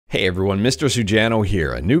Hey everyone, Mr. Sujano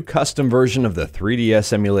here. A new custom version of the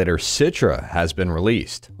 3DS emulator Citra has been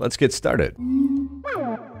released. Let's get started.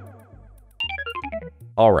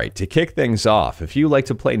 Alright, to kick things off, if you like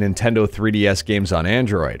to play Nintendo 3DS games on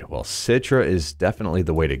Android, well, Citra is definitely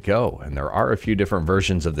the way to go, and there are a few different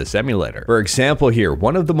versions of this emulator. For example here,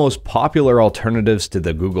 one of the most popular alternatives to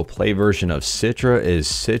the Google Play version of Citra is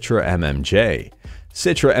Citra MMJ.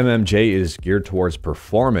 Citra MMJ is geared towards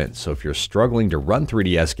performance, so if you're struggling to run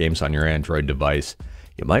 3DS games on your Android device,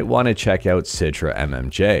 you might want to check out Citra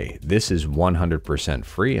MMJ. This is 100%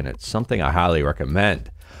 free and it's something I highly recommend.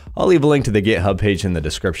 I'll leave a link to the GitHub page in the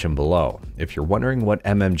description below. If you're wondering what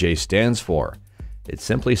MMJ stands for, it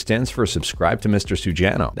simply stands for Subscribe to Mr.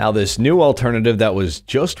 Sujano. Now this new alternative that was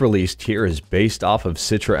just released here is based off of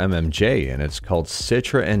Citra MMJ and it's called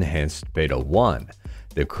Citra Enhanced Beta 1.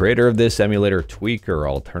 The creator of this emulator tweaker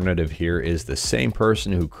alternative here is the same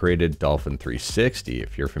person who created Dolphin 360,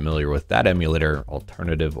 if you're familiar with that emulator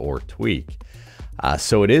alternative or tweak.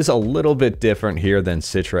 So it is a little bit different here than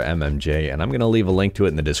Citra MMJ, and I'm going to leave a link to it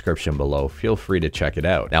in the description below. Feel free to check it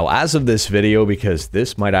out. Now, as of this video, because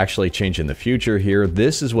this might actually change in the future here,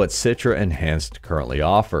 this is what Citra Enhanced currently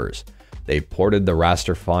offers. They've ported the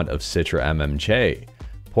raster font of Citra MMJ,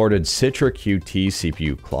 ported Citra QT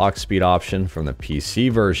CPU clock speed option from the PC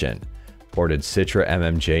version, ported Citra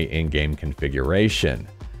MMJ in-game configuration.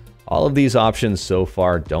 All of these options so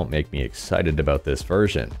far don't make me excited about this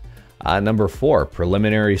version. Number 4,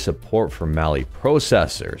 preliminary support for Mali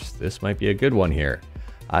processors. This might be a good one here.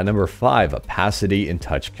 Number 5, opacity and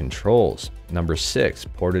touch controls. Number 6,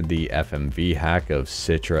 ported the FMV hack of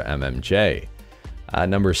Citra MMJ.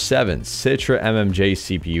 Number 7, Citra MMJ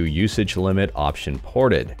CPU usage limit option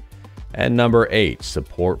ported. And number 8,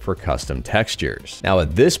 support for custom textures. Now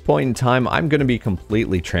at this point in time, I'm going to be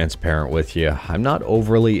completely transparent with you. I'm not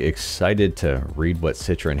overly excited to read what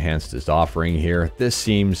Citra Enhanced is offering here. This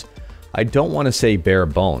seems, I don't want to say bare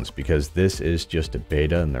bones because this is just a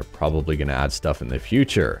beta and they're probably going to add stuff in the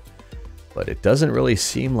future. But it doesn't really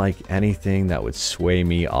seem like anything that would sway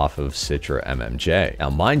me off of Citra MMJ. Now,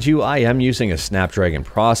 mind you, I am using a Snapdragon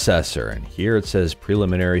processor, and here it says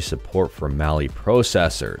preliminary support for Mali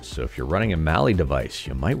processors. So if you're running a Mali device,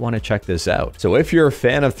 you might want to check this out. So if you're a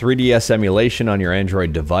fan of 3DS emulation on your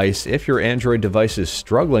Android device, if your Android device is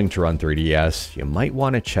struggling to run 3DS, you might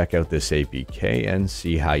want to check out this APK and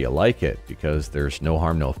see how you like it, because there's no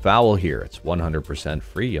harm, no foul here. It's 100%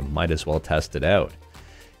 free. You might as well test it out.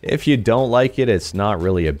 If you don't like it, it's not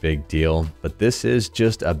really a big deal, but this is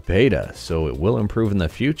just a beta, so it will improve in the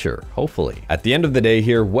future, hopefully. At the end of the day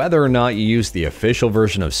here, whether or not you use the official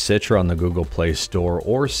version of Citra on the Google Play Store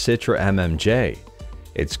or Citra MMJ,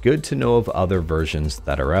 it's good to know of other versions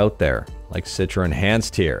that are out there, like Citra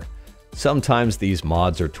Enhanced here. Sometimes these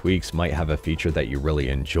mods or tweaks might have a feature that you really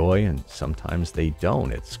enjoy, and sometimes they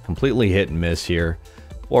don't. It's completely hit and miss here.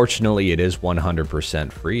 Fortunately, it is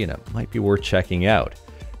 100% free, and it might be worth checking out.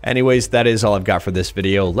 Anyways, that is all I've got for this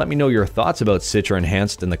video. Let me know your thoughts about Citra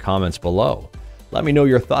Enhanced in the comments below. Let me know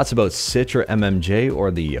your thoughts about Citra MMJ or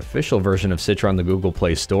the official version of Citra on the Google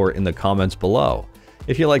Play Store in the comments below.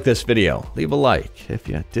 If you like this video, leave a like. If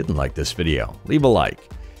you didn't like this video, leave a like.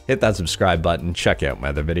 Hit that subscribe button, check out my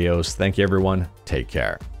other videos. Thank you everyone, take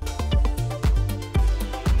care.